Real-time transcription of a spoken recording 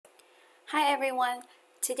Hi everyone!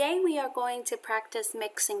 Today we are going to practice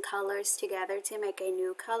mixing colors together to make a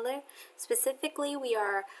new color. Specifically, we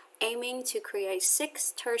are aiming to create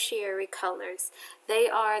 6 tertiary colors. They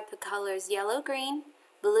are the colors yellow-green,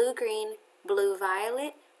 blue-green,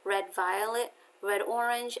 blue-violet, red-violet,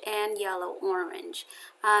 red-orange, and yellow-orange.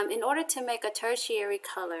 In order to make a tertiary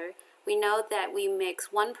color, we know that we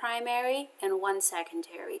mix one primary and one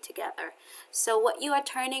secondary together. So what you are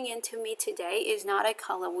turning into me today is not a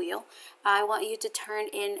color wheel. I want you to turn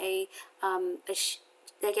in a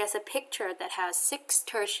picture that has 6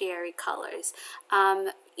 tertiary colors.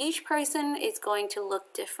 Each person is going to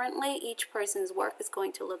look differently. Each person's work is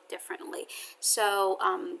going to look differently. So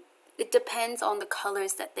it depends on the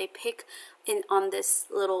colors that they pick on this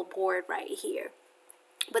little board right here.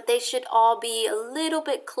 But they should all be a little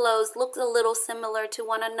bit close, look a little similar to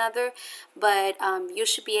one another, but you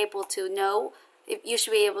should be able to know, you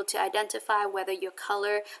should be able to identify whether your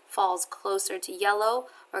color falls closer to yellow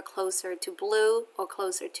or closer to blue or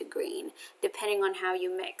closer to green, depending on how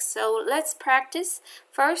you mix. So let's practice.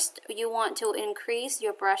 First, you want to increase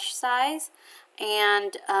your brush size,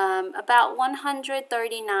 and about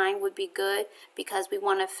 139 would be good because we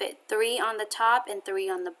want to fit 3 on the top and 3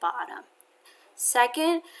 on the bottom.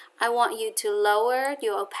 Second, I want you to lower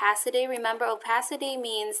your opacity. Remember, opacity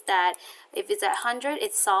means that if it's at 100,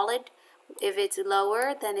 it's solid. If it's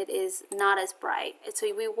lower, then it is not as bright. So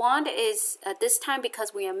we want is, this time,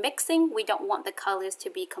 because we are mixing, we don't want the colors to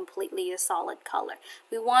be completely a solid color.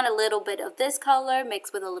 We want a little bit of this color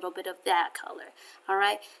mixed with a little bit of that color. All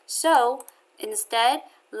right, so instead,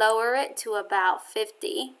 lower it to about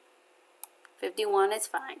 50. 51 is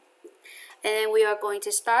fine. And then we are going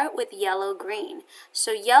to start with yellow-green.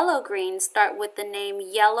 So yellow-green, start with the name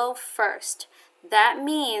yellow first. That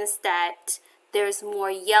means that there's more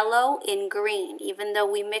yellow in green. Even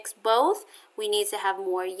though we mix both, we need to have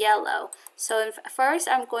more yellow. So first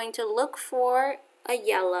I'm going to look for a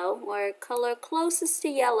yellow, or a color closest to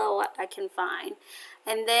yellow I can find.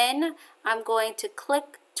 And then I'm going to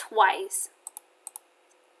click twice.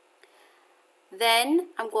 Then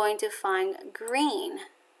I'm going to find green.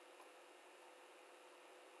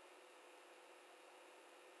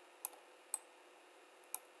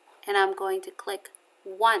 And I'm going to click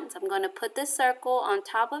once. I'm going to put this circle on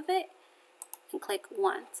top of it and click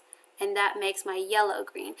once. And that makes my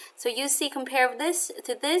yellow-green. So you see, compare this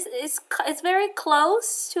to this, it's very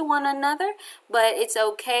close to one another, but it's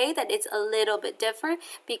okay that it's a little bit different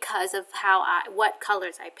because of what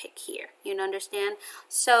colors I pick here. You understand?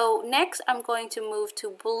 So next I'm going to move to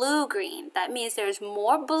blue-green. That means there's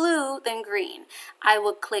more blue than green. I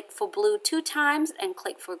will click for blue 2 times and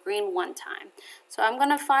click for green 1 time. So I'm going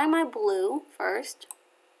to find my blue first.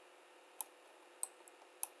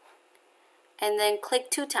 And then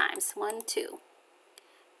click 2 times, 1, 2.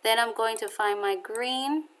 Then I'm going to find my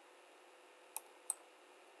green.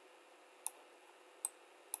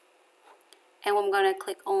 And I'm going to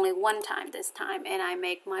click only 1 time this time, and I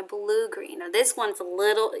make my blue-green. Now this one's a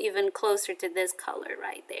little even closer to this color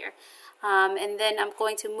right there. And then I'm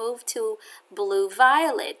going to move to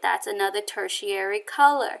blue-violet. That's another tertiary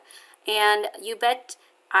color. And you bet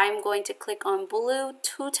I'm going to click on blue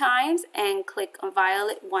 2 times and click on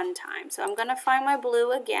violet 1 time. So I'm going to find my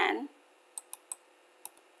blue again.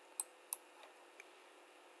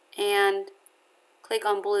 And click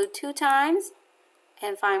on blue 2 times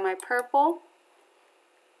and find my purple.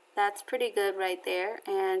 That's pretty good right there.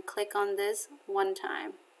 And click on this 1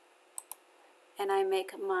 time. And I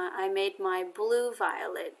made my blue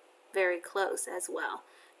violet very close as well.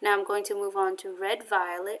 Now I'm going to move on to red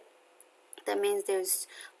violet. That means there's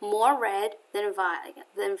more red than violet,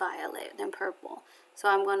 than purple. So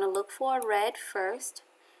I'm going to look for red first,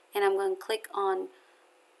 and I'm going to click on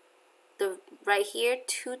the right here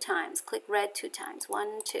 2 times. Click red 2 times,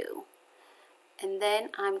 1, 2. And then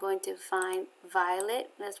I'm going to find violet,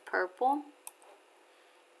 that's purple,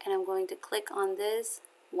 and I'm going to click on this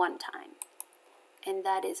 1 time. And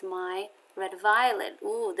that is my red violet.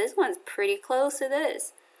 Ooh, this one's pretty close to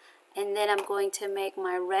this. And then I'm going to make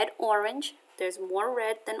my red-orange. There's more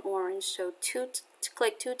red than orange, so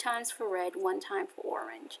click 2 times for red, 1 time for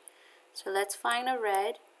orange. So let's find a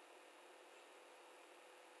red.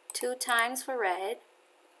 2 times for red.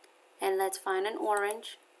 And let's find an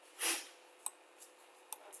orange.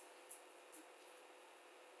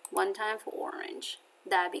 1 time for orange.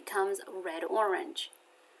 That becomes red-orange.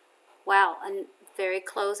 Wow, and very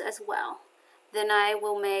close as well. Then I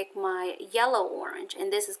will make my yellow-orange, and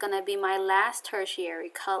this is going to be my last tertiary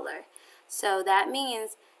color. So that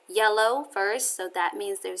means yellow first, so that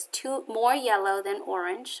means there's more yellow than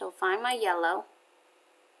orange. So find my yellow.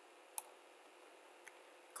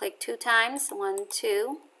 Click 2 times, 1,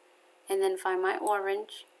 2, and then find my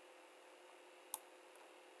orange,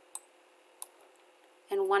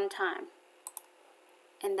 and 1 time.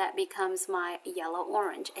 And that becomes my yellow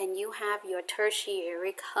orange. And you have your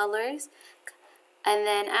tertiary colors. And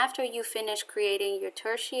then after you finish creating your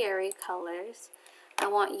tertiary colors, I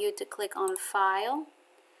want you to click on File,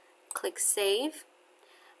 click Save,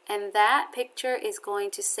 and that picture is going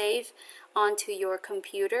to save onto your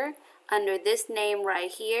computer under this name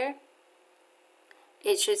right here.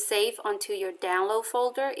 It should save onto your download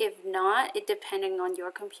folder. If not, it depending on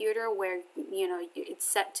your computer where it's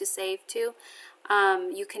set to save to.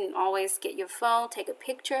 You can always get your phone, take a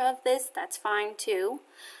picture of this. That's fine too.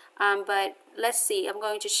 But let's see. I'm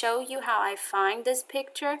going to show you how I find this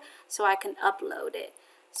picture so I can upload it.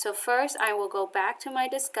 So first, I will go back to my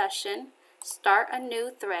discussion, start a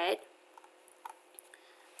new thread,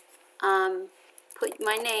 put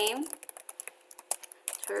my name,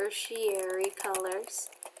 Tertiary Colors,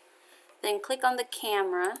 then click on the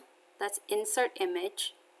camera, that's Insert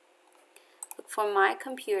Image, look for my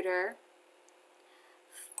computer,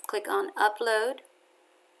 click on Upload,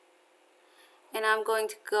 and I'm going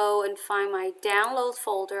to go and find my Downloads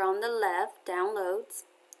folder on the left, Downloads,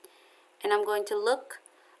 and I'm going to look.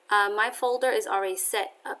 My folder is already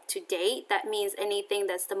set up to date. That means anything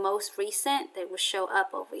that's the most recent, they will show up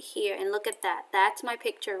over here. And look at that. That's my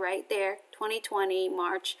picture right there, 2020,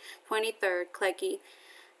 March 23rd, kleki.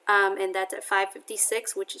 And that's at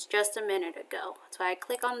 5:56, which is just a minute ago. So I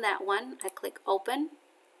click on that one. I click Open,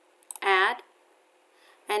 Add,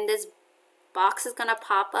 and this box is going to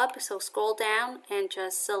pop up. So scroll down and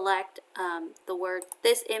just select the word,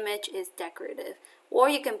 this image is decorative. Or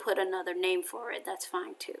you can put another name for it, that's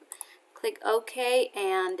fine too. Click OK,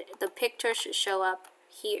 and the picture should show up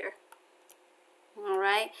here.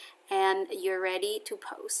 Alright, and you're ready to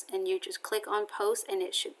post. And you just click on Post and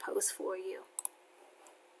it should post for you.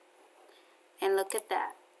 And look at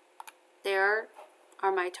that. There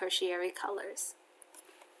are my tertiary colors.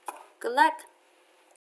 Good luck!